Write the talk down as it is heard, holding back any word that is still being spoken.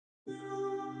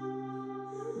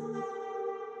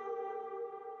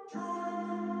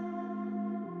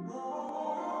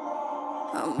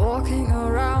I'm walking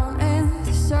around in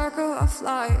the circle of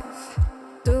life,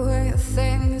 doing the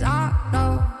things I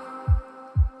know,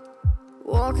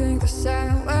 walking the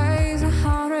same ways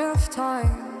 100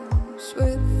 times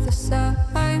with the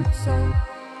same soul.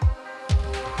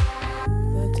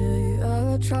 But do you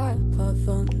ever try to path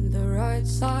on the right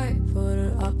side, put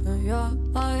it up in your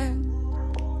mind?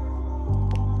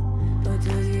 But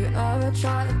do you ever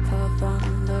try to path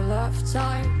on the left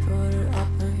side, put it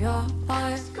up in your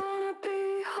mind? It's gonna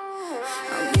be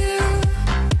alright.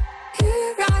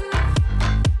 You run,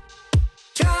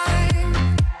 try,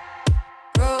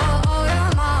 roll your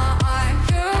mind.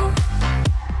 You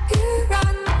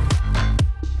run,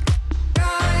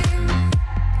 try,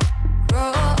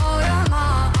 roll your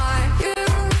mind. You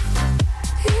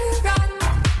run,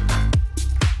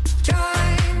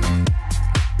 try,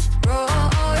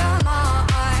 roll your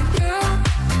mind. You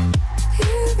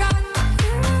run,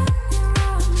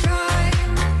 try,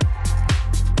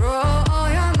 roll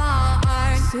your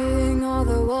mind. Seeing all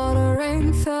the water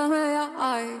rain fill your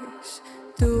eyes,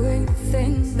 doing the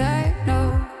things they know,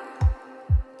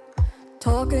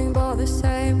 talking about the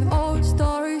same old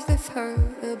stories they've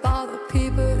heard about the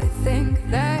people they think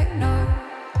they know.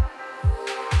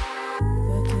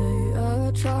 But do you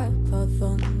ever try to path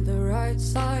on the right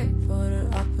side, put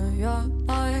it up in your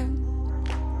mind?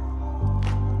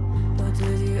 But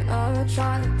did you ever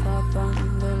try to path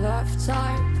on the left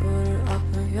side, put it up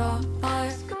in your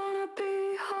mind? It's gonna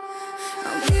be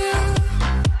hard.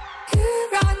 You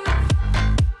run,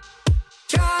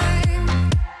 try,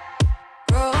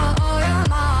 roll your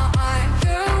mind.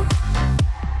 You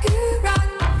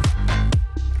run,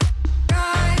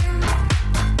 try,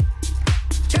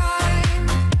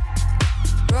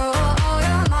 roll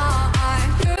your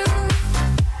mind.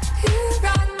 You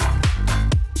run,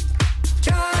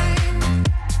 try,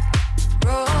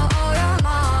 roll your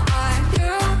mind.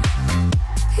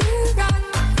 You run,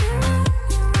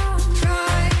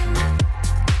 try,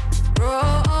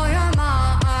 roll your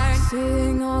mind.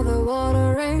 Seeing all the water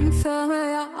rain fill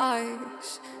your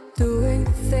eyes, doing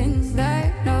the things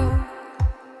they know.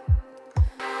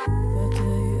 But do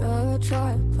you ever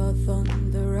try to path on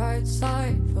the right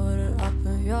side, put it up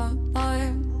in your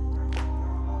mind?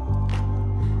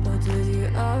 But did you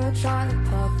ever try to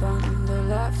path on the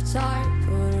left side,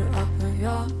 put it up in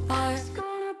your mind? It's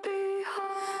gonna be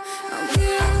hard.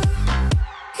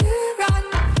 You run,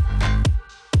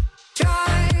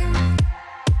 try,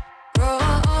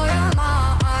 roll your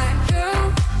mind. You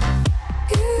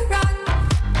run,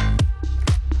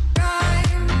 try,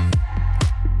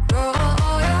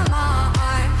 roll your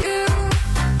mind. You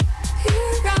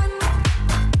run,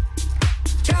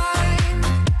 try,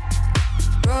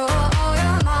 roll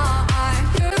your mind.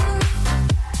 You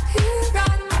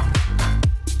run,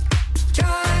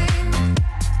 try,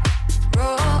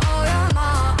 roll your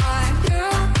mind.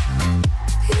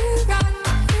 You run,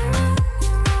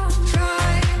 try,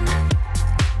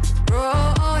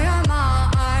 roll your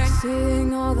mind.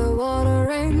 Seeing all the water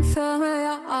rain fill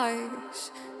your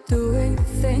eyes, doing the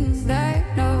things they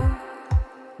know,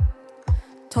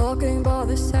 talking about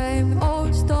the same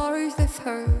old stories they've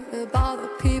heard about the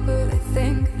people they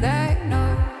think they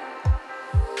know.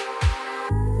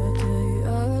 But do you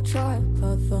ever try to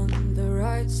path on the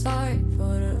right side,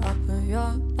 put it up in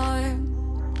your mind?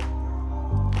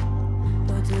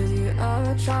 But did you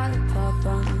ever try to path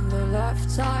on the left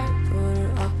side, put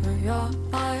it up in your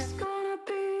mind? It's gonna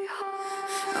be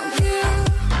hard.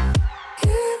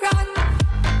 You run,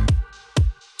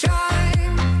 try,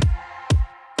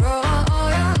 roll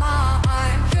your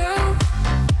mind. You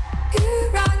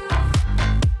run,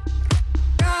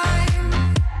 try,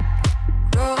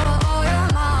 roll your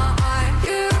mind.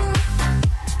 You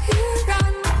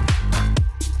run,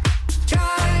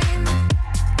 try,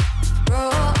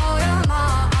 roll your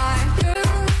mind. You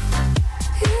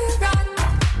run,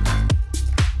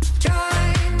 try,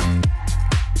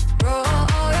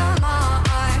 roll your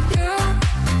mind. You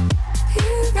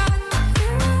run,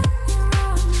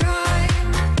 try,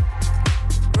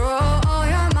 roll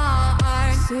your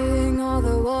mind. Seeing all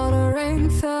the water rain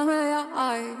fill your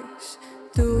eyes,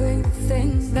 doing the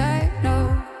things they know,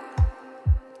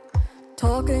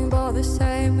 talking about the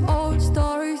same old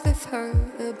stories they've heard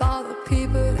about the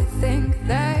people they think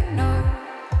they know.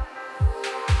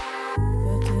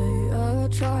 But do you ever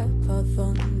try to path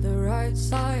on the right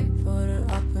side, put it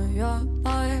up in your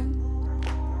mind?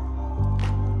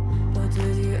 But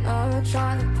did you ever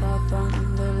try to path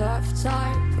on the left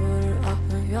side, put it up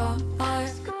in your mind?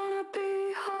 It's gonna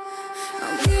be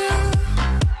hard. You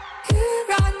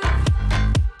run,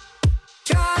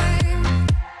 try,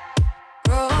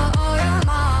 roll your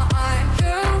mind.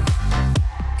 You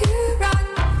run,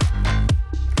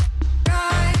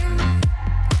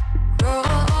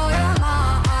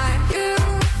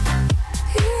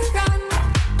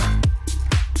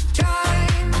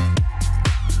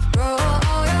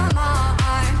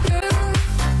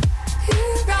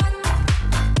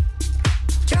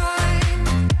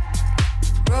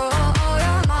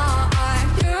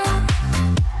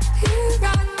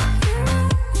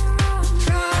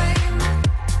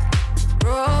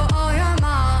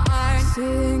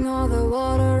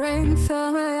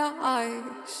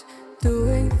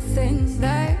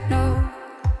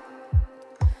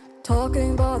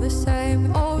 the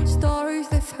same old stories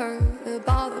they've heard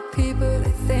about the people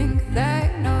they think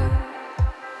they know.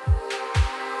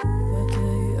 But do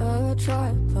you ever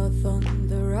try to put on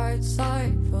the right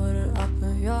side, put it up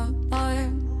in your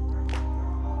mind?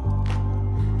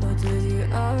 But did you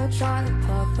ever try to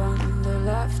pop on the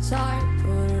left side?